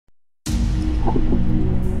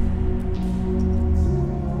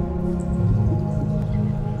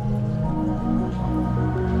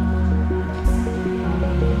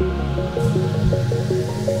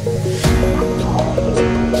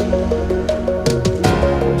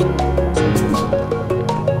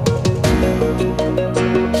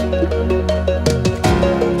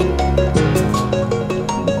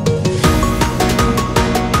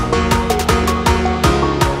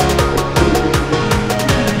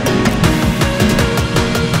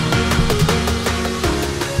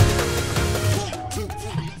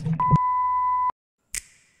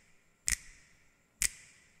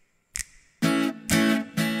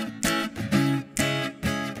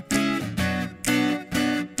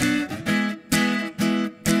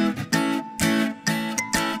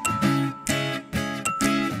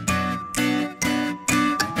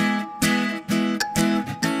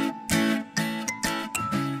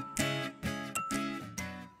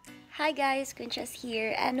Hi guys, Queenches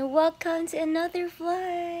here, and welcome to another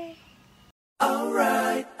vlog.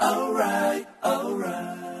 Alright.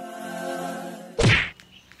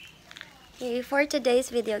 Okay, for today's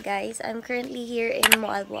video guys, I'm currently here in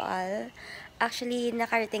MOALBOAL. Actually,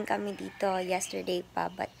 nakarating kami dito yesterday pa,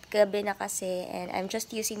 but gabi na kasi, and I'm just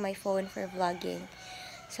using my phone for vlogging.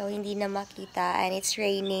 So, hindi na makita, and it's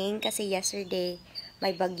raining kasi yesterday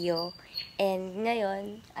may bagyo. And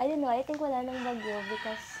ngayon, I don't know, I think wala nang bagyo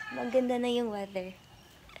because maganda na yung weather.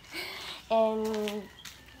 And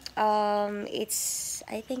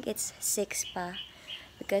I think it's 6 pa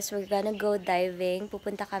because we're gonna go diving.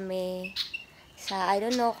 Pupunta kami sa, I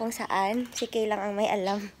don't know kung saan, si Kay lang ang may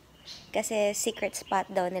alam kasi secret spot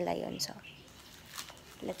daw nila yun. So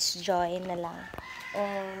let's join na lang.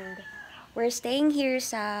 And we're staying here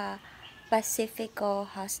sa Pacifico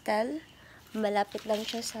Hostel. Malapit lang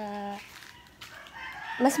siya sa,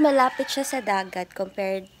 mas malapit siya sa dagat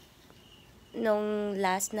compared nung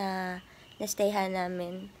last na stayhan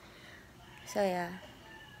namin. So yeah,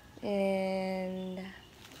 and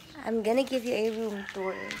I'm gonna give you a room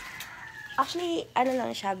tour. Actually, ano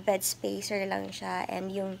lang siya, bed spacer lang siya,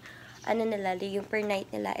 and yung ano nila, yung per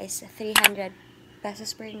night nila is 300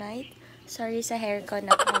 pesos per night. Sorry sa hair ko,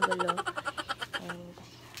 nakagulo. And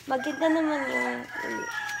maganda naman yung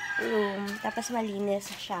room, tapos malinis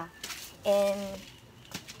siya. And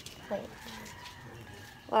wait,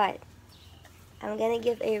 what? I'm gonna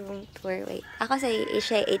give a room tour. Wait, ako sa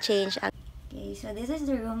i-change. Okay, so this is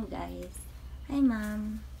the room, guys. Hi,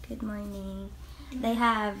 ma'am. Good morning. They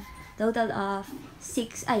have total of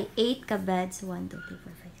 8 ka beds. 1, 2, 3,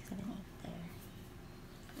 4, 5, 6, 7, 8 there.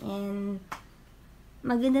 And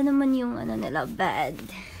maganda naman yung ano nila, bed.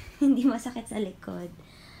 Hindi masakit sa likod.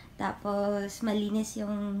 Tapos malinis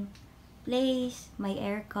yung place, may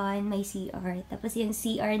aircon, may CR. Tapos yung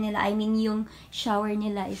CR nila, I mean yung shower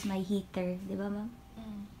nila is my heater. Di ba, ma'am?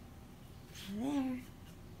 There.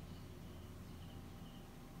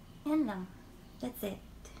 Yan lang. That's it.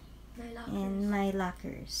 And my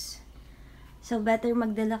lockers. So, better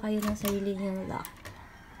magdala kayo ng sarili yung lock.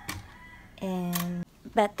 And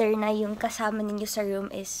better na yung kasama ninyo sa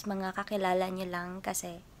room is mga kakilala nyo lang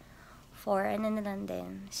kasi for ano na lang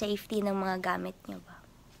din, safety ng mga gamit nyo ba.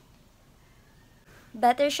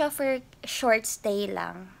 Better siya for short stay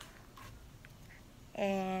lang.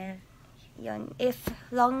 And yun, if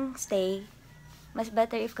long stay, mas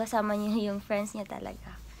better if kasama nyo yung friends nyo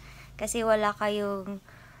talaga. Kasi wala kayong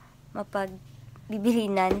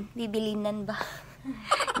bibilinan ba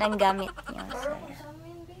ng gamit nyo. So,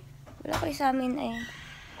 wala kayo sa amin eh.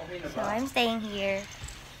 So, I'm staying here.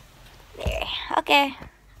 There. Okay.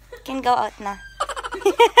 Can go out na.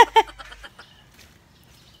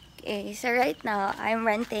 Okay, so right now, I'm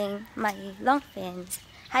renting my long fins.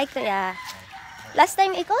 Hi, kuya. Last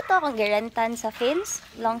time, ikaw to akong girentan sa fins?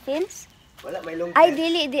 Long fins? Wala, may long pens. Ay,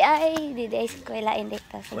 dili ay eskwelain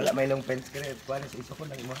dito. Sige. Wala, may long pens ka rin. Kuha na sa iso ko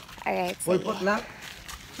lang mo. Alright, Full sige. pot lang?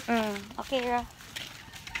 Okay, ra.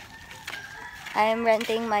 I'm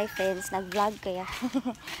renting my fins. Nag-vlog ko ya.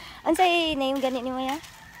 Ansay name ganit ni mo ya?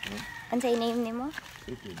 Ansay name ni mo?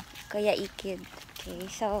 Ikid. Kuya Ikid. Okay,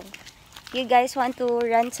 so you guys want to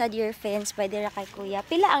rent sa your fins, pwede ra kay kuya.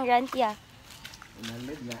 Pila ang rent ya?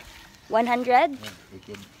 100 na. 100?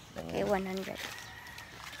 Ikid. Okay, 100.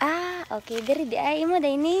 Ah, okay. Di ay mo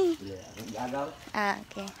day ni.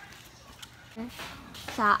 Okay.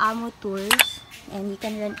 Sa Amo Tours, and you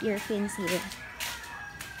can rent your fins here.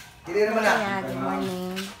 Hindi naman na. Kaya, good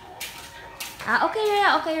morning. Okay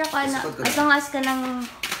ra ko na. As long as ka nang...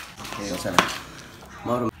 Okay, sana.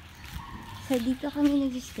 Mauro. So, dito kami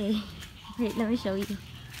nag-stay. Wait, let me show you.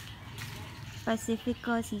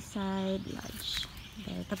 Pacifico Seaside Lodge.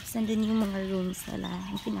 There. Tapos nandun yung mga rooms nila.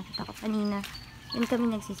 Yung pinakita ko kanina. Yun kami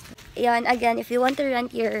nagsistay. Yan, again, if you want to rent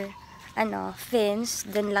your fins,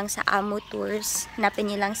 dun lang sa Amo Tours. Hanapin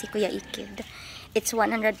niyo lang si Kuya Ikid. It's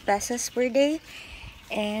 100 pesos per day.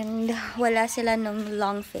 And wala sila nung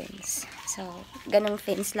long fins. So, ganong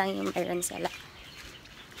fins lang yung meron sila.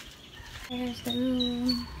 There's the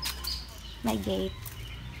room. My gate.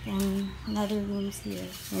 And another rooms here.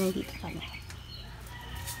 And nandito kami.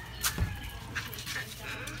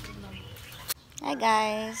 Hi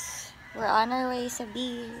guys. We're on our way sa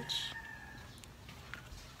beach.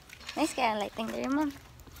 Nice kaya ang lighting there, ma'am.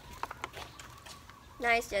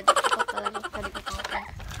 Nice, Jed.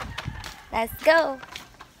 Let's go!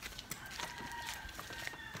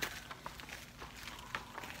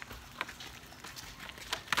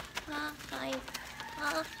 Hi.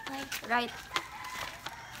 Right.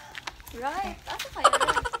 Right. Asa kayo?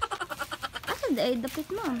 Asa dahil dapit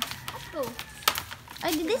mo? Ito.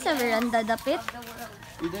 Ay, di sa veranda dapit?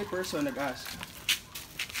 Iday person nag-ask.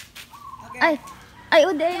 Ay! Ay,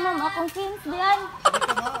 uday, ma'am. Akong fins diyan.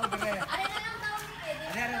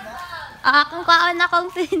 Akong kaon akong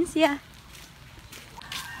fins, ya.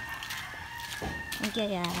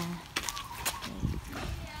 Okay, yeah.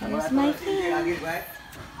 Here's my fins.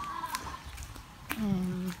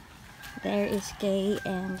 There is Kay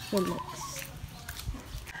and Felix.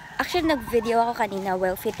 Actually, nag-video ako kanina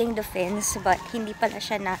while fitting the fins, but hindi pala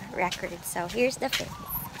siya na record. So, here's the fin.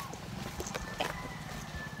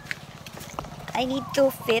 I need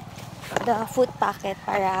to fit the foot pocket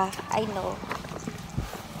para I know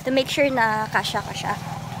to make sure na kasya.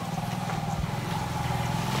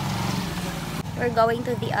 We're going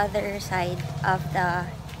to the other side of the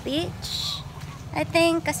beach. I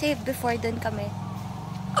think kasi before dun kami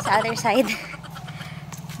sa other side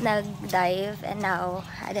nag-dive, and now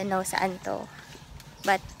I don't know saan to.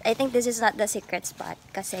 But I think this is not the secret spot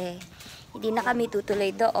kasi hindi na kami tutuloy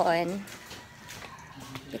doon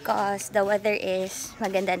because the weather is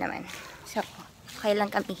maganda naman. So, okay lang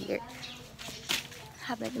kami here.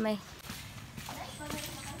 Habang may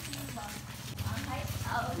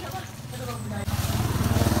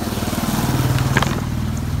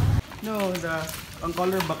No, ang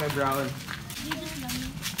color ba kay brown?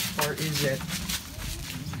 Or is it?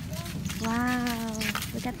 wow,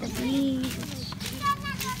 look at the beach.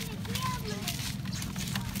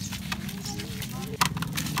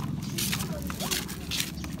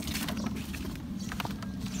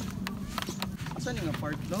 Saan yung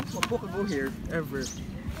part, no? Mapo ka go here, ever.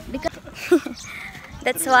 Because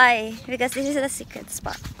that's why, because this is a secret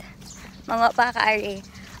spot. Mga pa-kaari.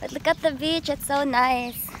 But look at the beach, it's so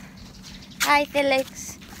nice. Hi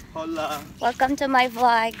Felix. Hola. Welcome to my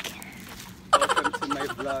vlog. Welcome to my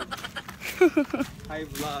vlog. Hi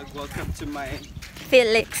vlog. Welcome to my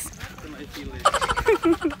Felix. feelings.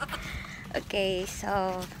 Okay,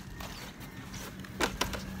 so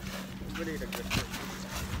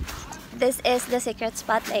this is the secret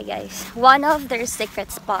spot, guys. One of their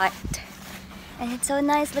secret spot. And it's so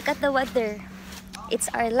nice. Look at the weather. It's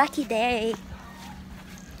our lucky day.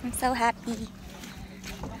 I'm so happy.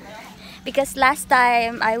 Because last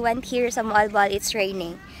time I went here sa MOALBOAL, it's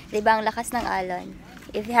raining. Diba ang lakas ng alon?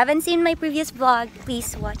 If you haven't seen my previous vlog,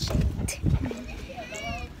 please watch it.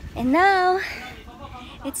 And now,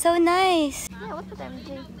 it's so nice. Yeah, what the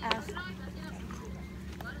MJ asked.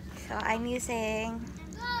 So I'm using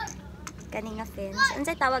ganinga fins. Ano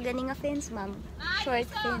sa tawag ganinga fins, ma'am? Short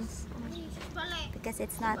fins. Because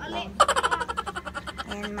it's not long.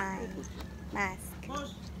 And my mask.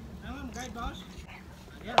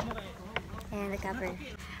 And the cover.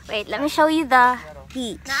 Wait, let me show you the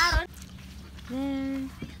beach.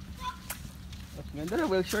 There. Ganda na,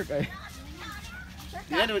 well short ay.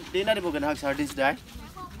 Di na mo ganahag sardines dahil?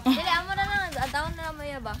 Dili, amo na lang. Down na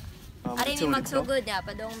naman ba? Ari ni magsugod niya.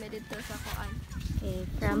 Padong mi dito sa kuan. Okay,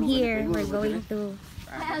 from here, we're going to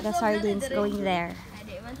the sardines going there.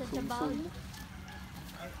 Adi man sa Chabaw.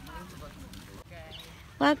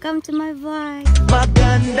 Welcome to my vlog.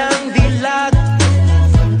 Magandang dilag.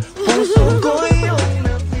 Puso ko'y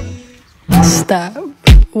Stop.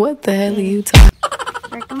 What the hell are you talking?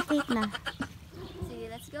 We're complete na. Sige,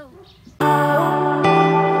 let's go.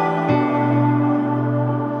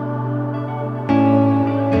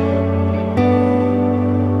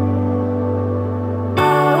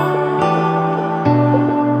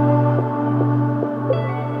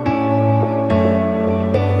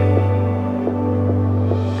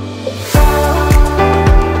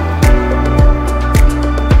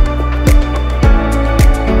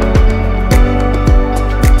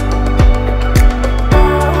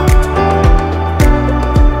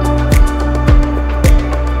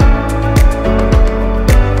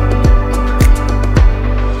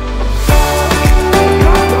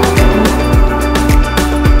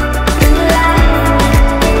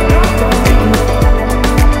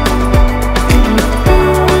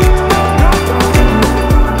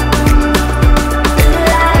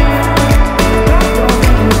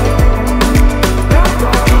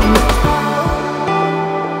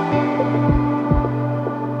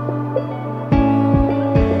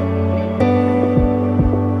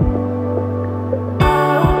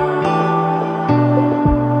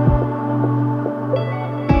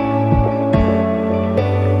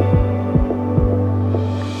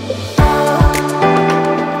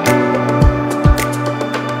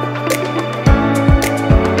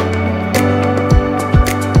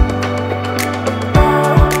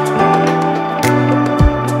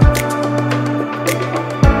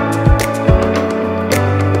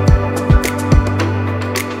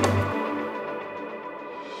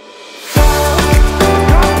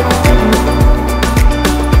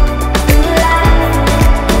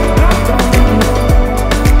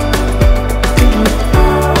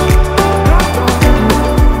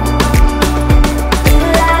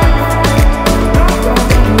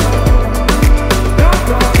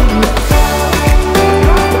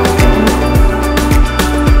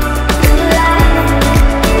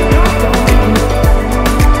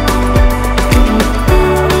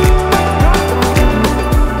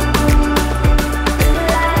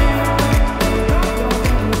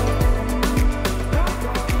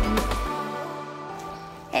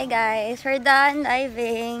 guys, we're done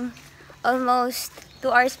diving. Almost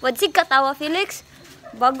 2 hours po. Sig katawa, Felix.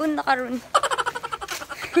 Bagon na karon.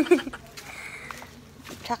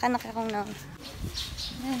 Tsaka nakakong na.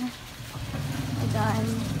 We're done.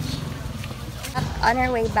 On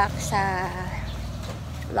our way back sa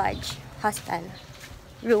lodge, hostel,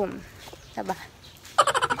 room. Diba?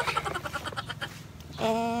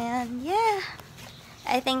 And yeah,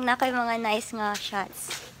 I think na kayo mga nice nga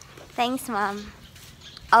shots. Thanks, mom.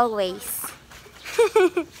 Always.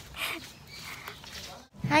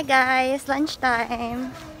 Hi guys,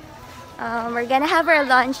 lunchtime. We're gonna have our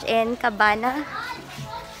lunch in Cabana.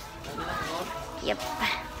 Yep.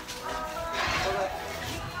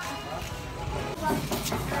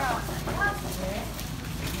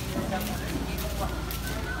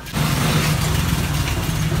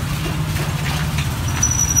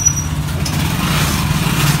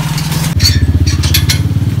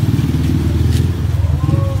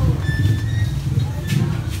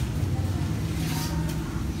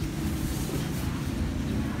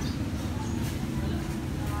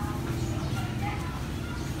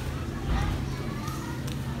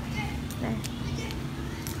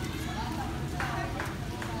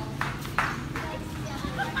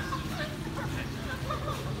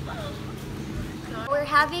 We're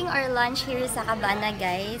having our lunch here sa Cabana,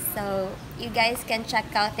 guys. So you guys can check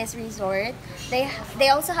out this resort. They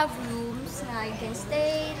also have rooms na you can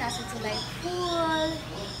stay. Nasa sila yung pool.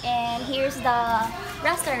 And here's the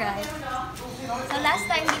restaurant. So last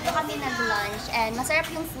time dito kami nag-lunch and masarap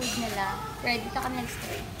yung food nila. Pero dito kami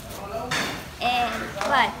nag-stay. And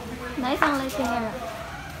what? Nice ang lighting nila.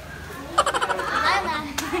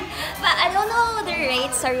 But I don't know the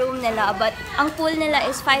rates sa room nila, but ang pool nila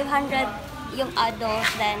is 500 yung adult,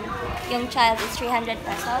 then yung child is 300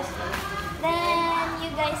 pesos. Then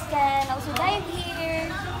you guys can also dive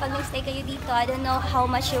here. Pag nag-stay kayo dito, I don't know how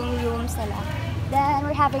much yung rooms nila. Then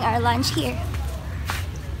we're having our lunch here.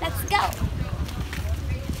 Let's go!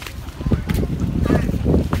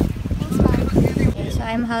 Thanks, mom. Okay, so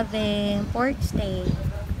I'm having pork steak.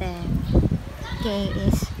 Then Kay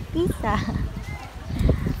is pizza.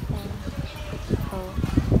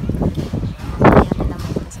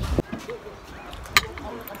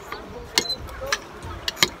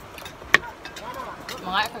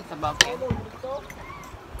 Mga ito sa bakit?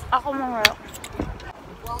 Ako mga.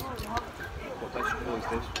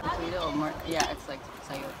 Yeah, it's like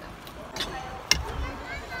sayote.